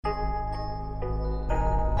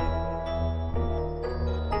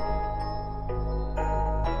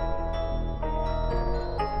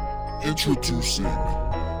Introducing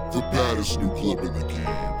the baddest new club in the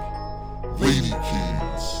game, Lady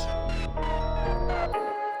Kings.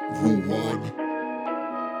 Rule 1,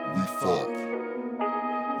 we fuck.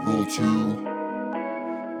 Rule 2,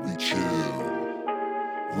 we chill.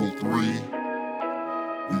 Rule 3,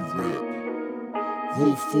 we rip.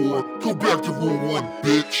 Rule 4, go back to Rule 1,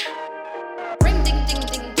 bitch. Ring ding ding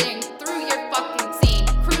ding ding through your fucking scene,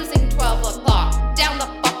 cruising 12 o'clock down the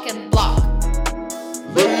fucking block.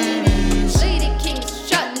 Lady Kings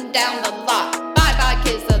shutting down the lot. Bye bye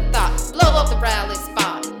kids of thought, blow up the rally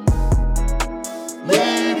spot.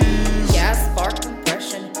 Ladies, Gas spark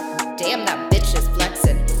compression, damn that bitch is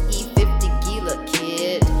flexing. E50 Gila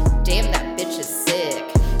kid, damn that bitch is sick.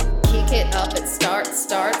 Kick it up, it starts,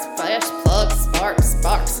 fresh plug,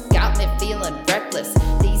 sparks. Got me feeling reckless,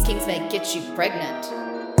 these kings may get you pregnant.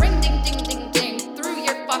 Ring ding ding ding ding through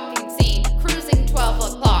your fucking scene, cruising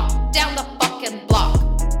 12 o'clock down the fucking block.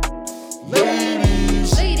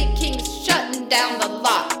 Lady Kings shutting down the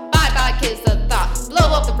lot. Bye bye kids of thought,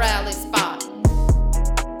 blow up the rally spot.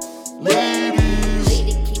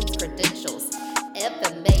 Lady Kings credentials,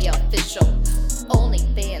 FMA official.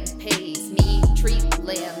 OnlyFans pays me,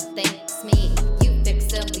 Treatland thanks me. You fix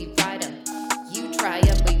them, we ride them. You try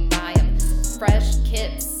them, we buy them. Fresh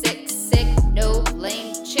kits, sick, no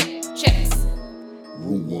lame chicks.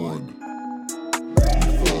 Rule 1, we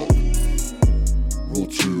fuck. Rule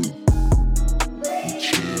 2, we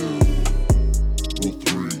chill. Rule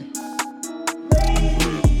 3, we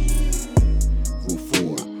rip. Rule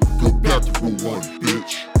 4, go back to Rule 1,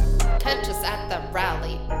 bitch. Catch us at the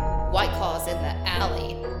rally, White Claws in the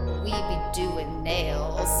alley. We be doing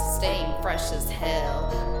nails, staying fresh as hell.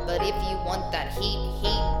 But if you want that heat,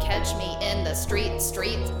 catch me in the streets.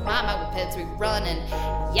 My mopeds we running,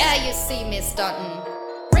 yeah, you see me stunting.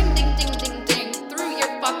 Ring ding ding ding ding through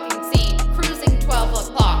your fucking scene, cruising 12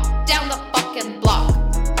 o'clock down the fucking block.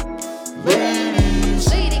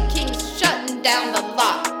 Lady Kings shutting down the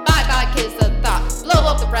lot. Bye bye kids of thought, blow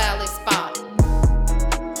up the rally